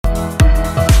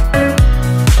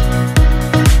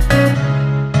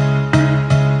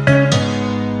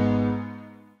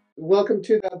Welcome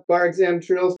to the Bar Exam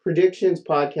Drills Predictions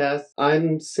Podcast.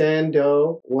 I'm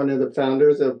Sando, one of the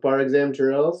founders of Bar Exam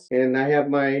Drills, and I have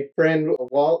my friend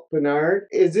Walt Bernard.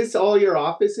 Is this all your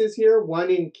offices here? One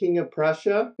in King of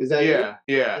Prussia? Is that it?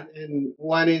 Yeah. And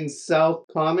one in South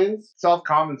Commons? South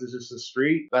Commons is just a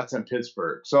street. That's in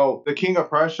Pittsburgh. So the King of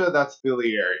Prussia, that's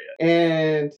Philly area.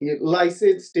 And you're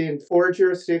licensed in 4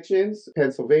 jurisdictions,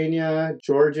 Pennsylvania,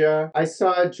 Georgia. I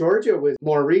saw Georgia was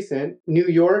more recent, New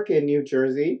York and New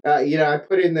Jersey. I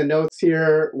put in the notes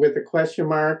here with a question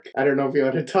mark. I don't know if you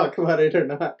want to talk about it or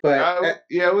not, but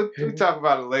we'll talk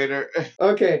about it later.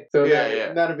 Okay, so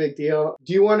Yeah. not a big deal.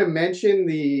 Do you want to mention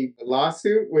the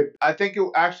lawsuit with? I think it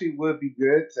actually would be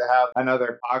good to have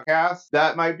another podcast.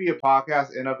 That might be a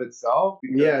podcast in of itself.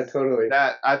 Yeah, totally.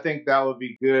 I think that would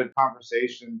be good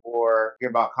conversation for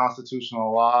about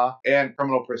constitutional law and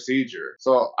criminal procedure.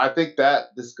 So I think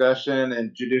that discussion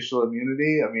and judicial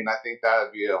immunity, I think that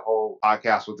would be a whole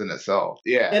podcast within itself.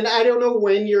 Yeah. And I don't know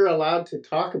when you're allowed to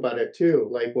talk about it too.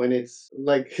 Like when it's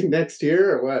like next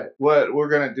year or what? What we're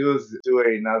going to do is do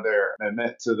another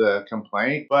amendment to the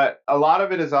complaint, but a lot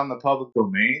of it is on the public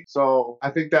domain. So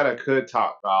I think that I could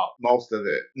talk about most of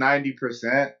it.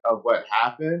 90% of what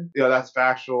happened, that's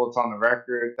factual. It's on the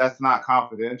record. That's not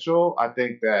confidential. I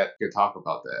think that we could talk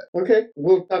about that. Okay,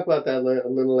 we'll talk about that a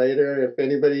little later. If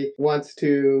anybody wants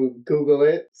to Google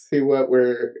it, see what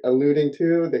we're alluding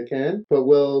to, they can. But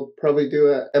we'll probably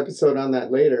do an episode on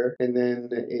that later. And then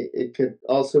it could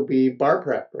also be bar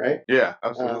prep, right? Yeah,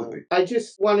 absolutely. I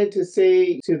just wanted to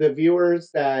say to the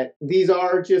viewers that these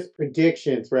are just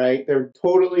predictions, right? They're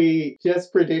totally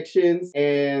just predictions.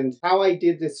 And how I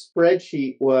did this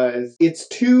spreadsheet was it's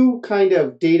 2 kind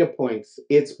of data points.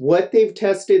 It's what they've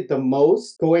tested the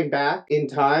most going back in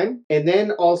time, and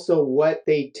then also what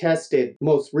they tested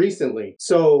most recently.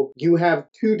 So you have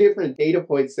 2 different data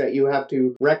points that you have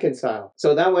to reconcile.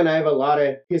 So that one, I have a lot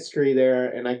of history there,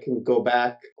 and I can go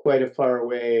back quite a far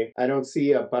away. I don't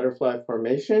see a butterfly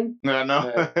formation.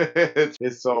 No.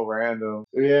 It's so random.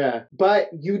 Yeah. But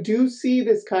you do see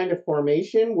this kind of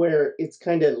formation where it's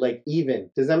kind of like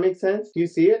even. Does that make sense? Do you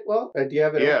see it? Well, do you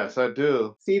have it? Yes, I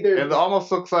do. See there? It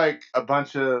almost looks like a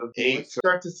bunch of 8s.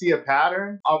 Start to see a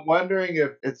pattern. I'm wondering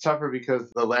if it's tougher because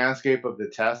the landscape of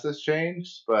the test has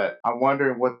changed, but I'm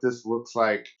wondering what this looks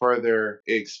like further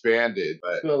expanded.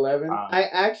 But to 11.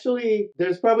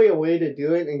 There's probably a way to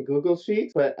do it in Google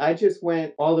Sheets, but I just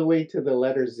went all the way to the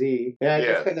letter Z, and I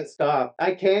just kind of stopped.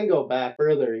 I can go back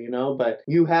further, but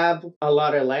you have a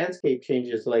lot of landscape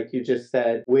changes, like you just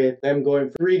said, with them going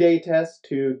from 3-day test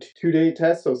to 2-day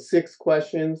test, so 6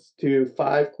 questions to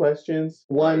 5 questions,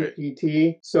 1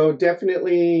 PT. So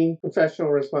definitely professional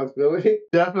responsibility.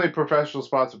 Definitely professional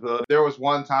responsibility. There was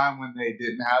one time when they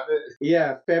didn't have it.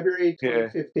 Yeah, February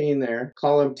 2015 there.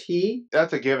 Column T.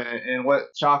 That's a given. And what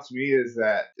shocks me is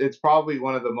that it's probably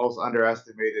one of the most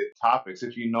underestimated topics.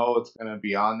 If you know it's going to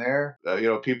be on there,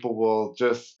 people will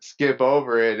just skip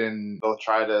over it and they'll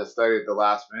try to study at the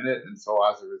last minute. And so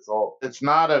as a result, it's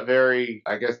not a very,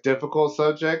 difficult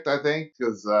subject, I think,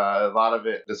 because a lot of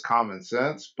it is common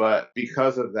sense. But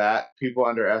because of that, people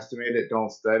underestimate it,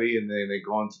 don't study, and then they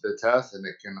go into the test and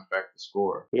it can affect the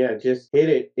score. Yeah, just hit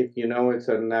it if you know it's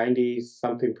a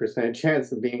 90-something%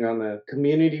 chance of being on the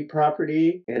community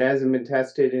property. It hasn't been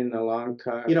tested in a long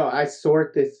time. I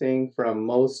sort this thing from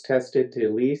most tested to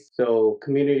least. So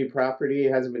community property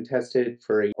hasn't been tested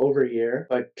for over a year.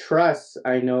 But trust,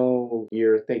 I know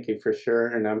you're thinking for sure,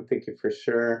 and I'm thinking for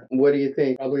sure. What do you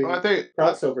think? Probably I think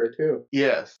crossover too.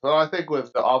 Yes. So I think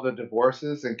with all the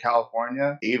divorces in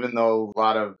California, even though a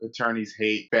lot of attorneys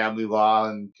hate family law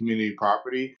and community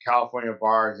property, California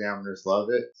bar examiners love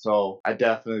it. So I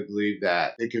definitely believe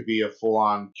that it could be a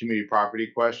full-on community property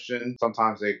question.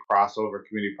 Sometimes they cross over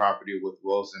community property with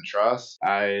wills and trusts.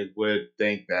 I would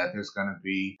think that there's going to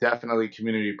be definitely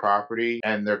community property,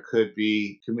 and there could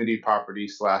be community property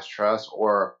 / trust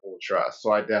or a full trust.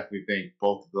 So I definitely think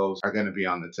both of those are going to be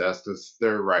on the test because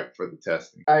they're ripe for the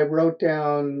testing. I wrote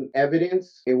down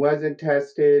evidence. It wasn't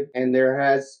tested, and there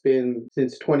has been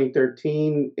since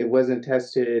 2013. It wasn't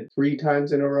tested 3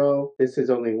 times in a row. This is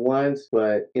only once,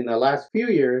 but in the last few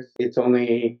years, it's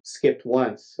only skipped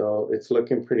once. So it's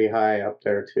looking pretty high up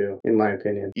there too, in my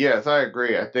opinion. Yes, I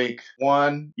agree. I think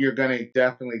one, you're going to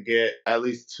definitely get at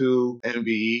least 2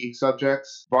 MBE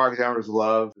subjects. Bar examiners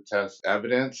love to test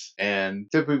evidence, and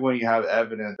typically when you have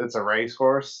evidence, it's a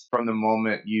racehorse from the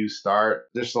moment you start.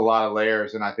 There's a lot of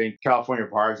layers, and I think California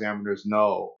bar examiners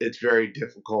know it's very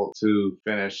difficult to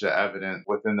finish the evidence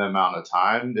within the amount of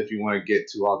time if you want to get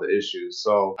to all the issues.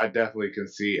 So I definitely can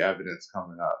see evidence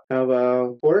coming up. How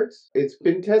about sports? It's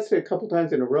been tested a couple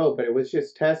times in a row, but it was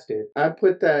just tested. I'd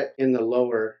put that in the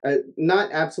lower.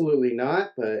 Not absolutely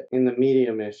not, but in the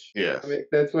medium-ish. Yes. I mean,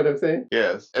 that's what I'm saying?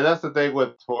 Yes. And that's the thing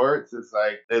with torts. It's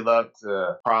like they love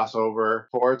to cross over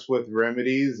torts with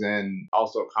remedies and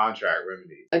also contract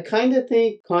remedies. I kind of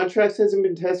think contracts hasn't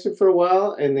been tested for a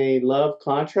while, and they love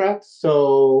contracts.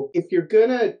 So if you're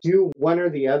gonna do one or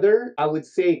the other, I would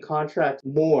say contract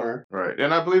more. Right.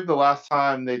 And I believe the last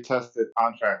time they tested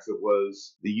contracts, it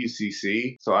was the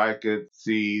UCC. So I could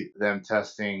see them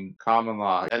testing common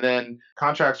law. And then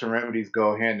contracts and remedies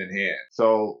go hand in hand.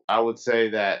 So I would say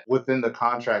that within the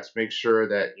contracts, make sure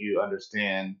that you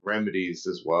understand remedies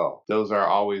as well. Those are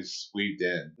always weaved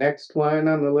in. Next one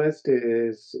on the list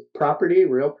is property,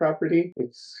 real property.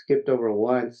 It's skipped over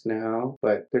once now,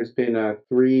 but there's been a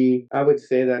 3. I would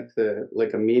say that's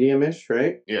like a medium-ish,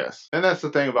 right? Yes. And that's the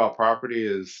thing about property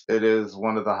is it is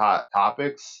one of the hot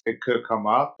topics. It could come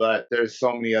up, but there's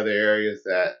so many other areas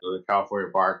that the California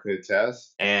bar could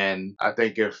test. And I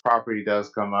think if property does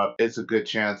come up, it's a good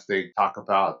chance they talk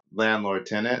about landlord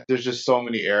tenant. There's just so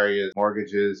many areas,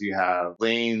 mortgages, you have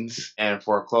liens and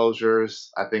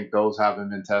foreclosures. I think those haven't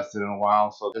been tested in a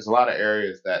while. So there's a lot of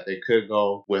areas that they could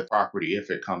go with property if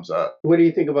it comes up. What do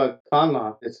you think about con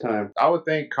law this time? I would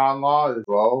think con law is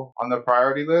low on the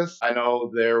priority list. I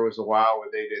know there was a while where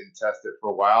they didn't test it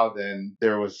for a while. Then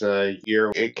there was a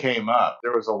year it came up.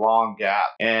 There was a long gap.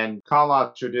 And con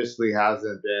law traditionally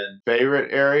hasn't been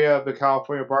favorite area of the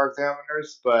California bar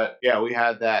examiners. But yeah, we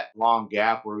had that long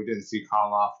gap where we didn't see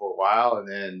con law for a while. And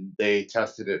then they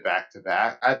tested it back to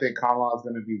back. I think con law is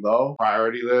going to be low.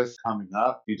 Priority list coming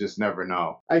up. You just never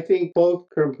know. I think both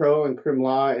Crim Pro and Crim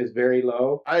Law is very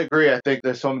low. I agree. I think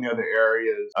there's so many other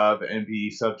areas of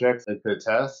MBE subjects that could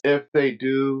test. If they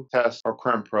do test for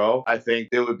Crim Pro, I think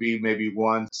there would be maybe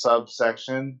one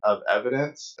subsection of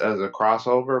evidence as a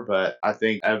crossover, but I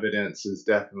think evidence is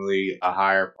definitely a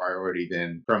higher priority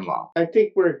than Crim Law. I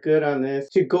think we're good on this.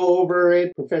 To go over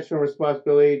it, professional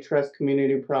responsibility, trust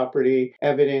community property,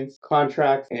 evidence,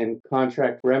 contracts, and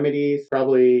contract remedies.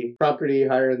 Probably property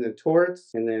higher than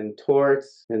torts, and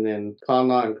then con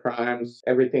law and crimes,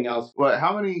 everything else. But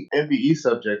how many MBE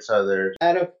subjects are there?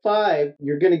 Out of 5,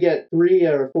 you're going to get 3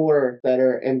 or 4 that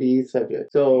are MBE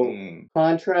subjects. So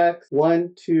contracts,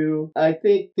 1, 2. I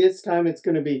think this time it's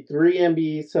going to be 3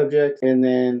 MBE subjects and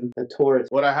then the torts.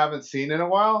 What I haven't seen in a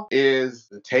while is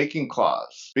the taking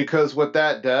clause. Because what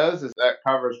that does is that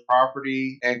covers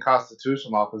property and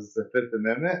constitutional law because it's the Fifth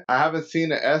Amendment. I haven't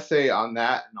seen an essay on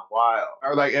that in a while.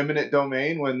 Or like eminent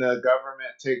domain when the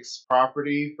government takes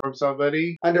property from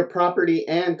somebody. Under property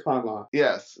and con law.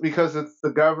 Yes, because it's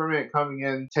the government coming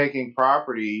in taking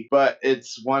property, but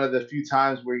it's one of the few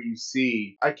times where you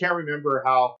see, I can't remember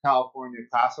how California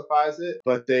classifies it,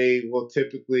 but they will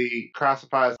typically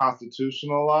classify as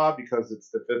constitutional law because it's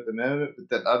the Fifth Amendment, but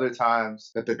then other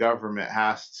times that the government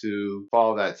has to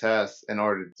follow that test in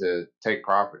order to take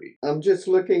property. I'm just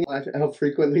looking at how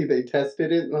frequently they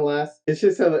tested it in the last. It's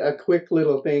just a quick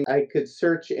little thing. I could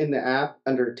search in the app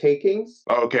under takings.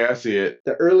 Okay, I see it.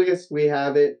 The earliest we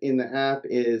have it in the app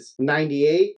is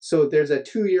 98. So there's a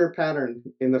 2-year pattern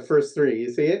in the first 3.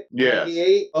 You see it? Yes.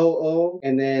 98, 00,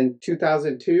 and then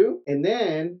 2002, and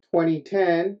then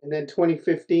 2010, and then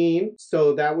 2015.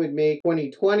 So that would make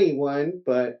 2021,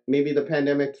 but maybe the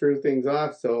pandemic threw things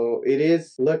off. So it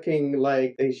is looking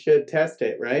like they should test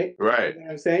it, right? Right. You know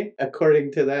what I'm saying?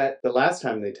 According to that, the last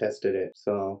time they tested it.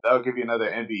 So that'll give you another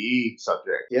MBE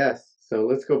subject. yes. So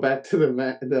let's go back to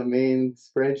the main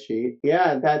spreadsheet.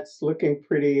 Yeah, that's looking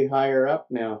pretty higher up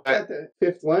now. At the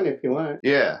 5th one if you want.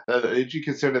 Yeah. Did you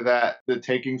consider that the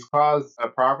takings clause a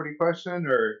property question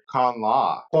or con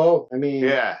law? Oh, I mean,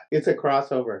 yeah, it's a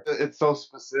crossover. It's so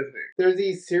specific. There's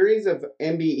these series of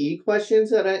MBE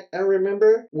questions that I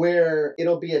remember where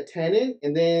it'll be a tenant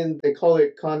and then they call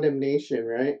it condemnation,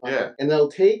 right? Yeah. And they'll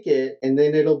take it and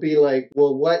then it'll be like,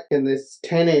 well, what can this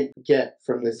tenant get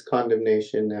from this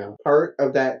condemnation now? Part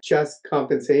of that just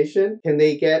compensation? Can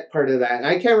they get part of that? And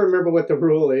I can't remember what the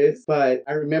rule is, but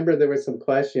I remember there were some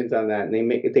questions on that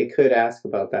and they could ask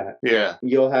about that. Yeah.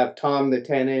 You'll have Tom the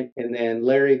tenant and then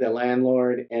Larry the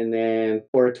landlord and then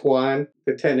or Tuan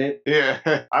the tenant. Yeah,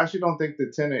 I actually don't think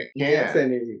the tenant Yes,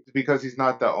 can any. because he's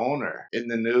not the owner. In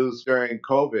the news during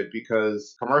COVID,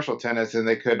 because commercial tenants and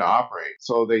they couldn't operate,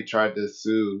 so they tried to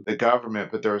sue the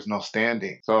government, but there was no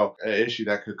standing. So an issue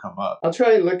that could come up. I'll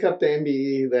try and look up the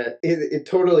MBE that it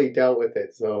totally dealt with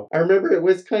it. So I remember it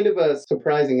was kind of a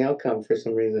surprising outcome for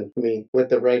some reason to me what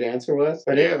the right answer was.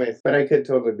 But Yeah. anyways, but I could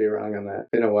totally be wrong on that.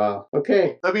 Been a while.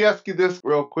 Okay. Let me ask you this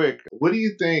real quick. What do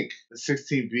you think the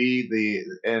 16B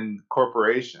and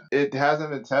corporation? It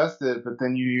hasn't been tested, but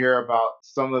then you hear about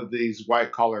some of these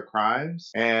white collar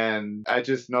crimes, and I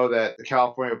just know that the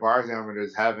California bar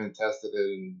examiners haven't tested it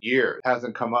in years. It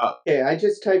hasn't come up. Okay, I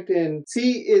just typed in.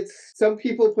 See, it's some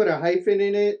people put a hyphen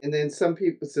in it, and then some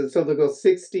people so they'll go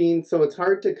 16. So it's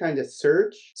hard to kind of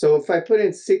search. So if I put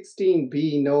in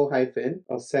 16B no hyphen,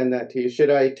 I'll send that to you. Should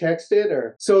I text it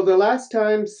or? So the last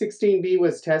time 16B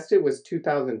was tested was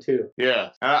 2002. Yeah,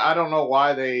 I don't know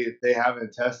why they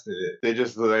haven't tested it.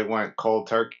 They went cold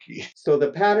turkey. So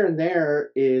the pattern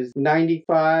there is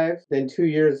 95, then 2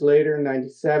 years later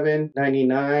 97,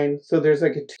 99. So there's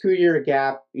like a 2-year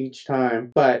gap each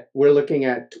time, but we're looking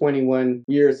at 21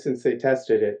 years since they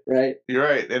tested it, right? You're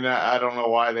right, and I don't know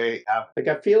why they have. Like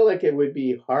I feel like it would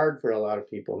be hard for a lot of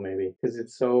people maybe because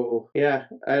it's so yeah.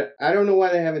 I don't know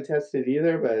why they haven't tested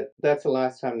either, but that's the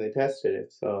last time they tested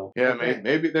it. So Yeah, okay.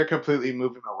 maybe they're completely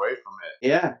moving away from it.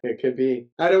 Yeah, it could be.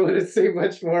 I don't want to say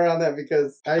much more on that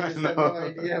because I just have no No.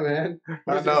 idea, man.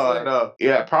 I It's know, just I like- know.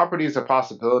 Yeah, property is a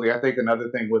possibility. I think another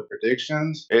thing with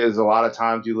predictions is a lot of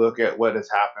times you look at what has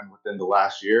happened within the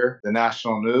last year, the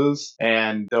national news,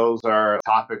 and those are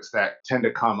topics that tend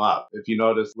to come up. If you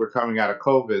notice, we're coming out of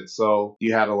COVID, so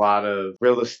you had a lot of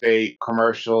real estate,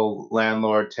 commercial,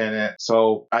 landlord, tenant.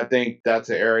 So I think that's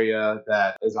an area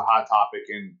that is a hot topic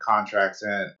in contracts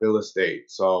and real estate.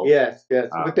 So Yes, yes.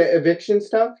 Uh, With the eviction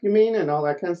stuff, you mean, and all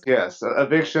that kind of stuff? yes,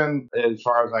 eviction, as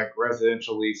far as like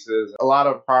residential leases, a lot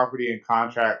of property and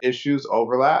contract issues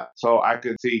overlap. So I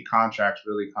could see contracts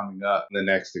really coming up in the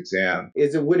next exam.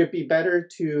 Would it be better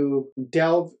to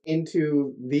delve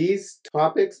into these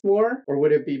topics more, or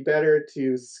would it be better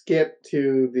to skip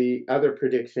to the other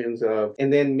predictions of,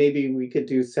 and then maybe we could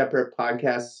do separate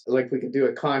podcasts, like we could do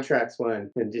a contracts one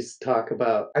and just talk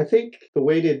about, I think the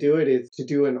way to do it is to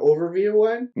do an overview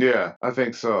one. Yeah, I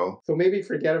think so. So maybe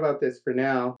forget about this for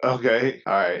now. Okay,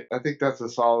 all right. I think that's a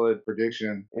solid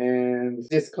prediction. And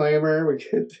disclaimer, we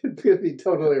could be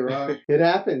totally wrong. It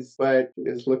happens, but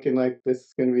it's looking like this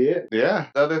is going to be it. Yeah.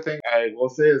 The other thing I will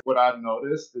say is what I've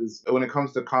noticed is when it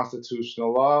comes to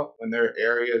constitutional law, when there are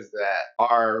areas that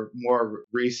are more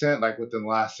recent, like within the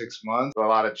last 6 months, a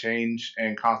lot of change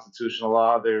in constitutional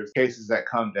law, there's cases that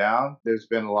come down. There's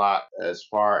been a lot as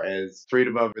far as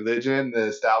freedom of religion, the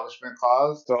Establishment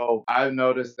Clause. So I've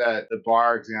noticed that the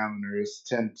bar examiners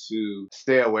tend to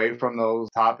stay away from those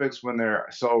topics when they're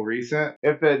so recent.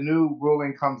 If a new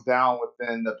ruling comes down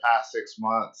within the past 6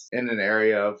 months in an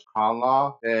area of con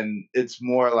law, then it's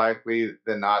more likely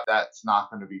than not that's not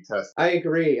going to be tested. I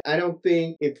agree. I don't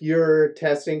think if you're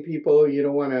testing people, you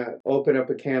don't want to open up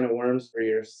a can of worms for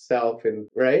yourself and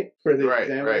right for the Right,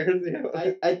 examiners. You know,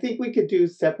 I think we could do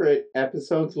separate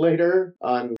episodes later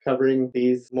on covering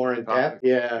these more in depth.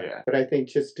 Yeah. Yeah. But I think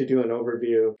just to do an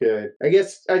overview, good. I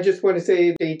guess I just want to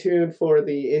say stay tuned for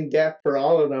the in depth for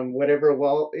all of them. Whatever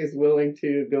Walt is willing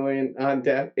to go in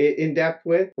depth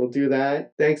with, we'll do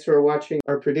that. Thanks for watching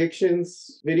our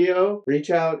predictions video. Reach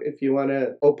out if you want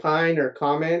to opine or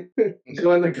comment.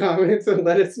 Go in the comments and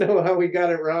let us know how we got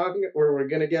it wrong or we're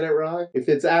gonna get it wrong. If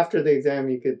it's after the exam,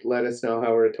 you could let us know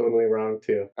how we're totally wrong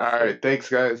too. All right. Thanks,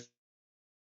 guys.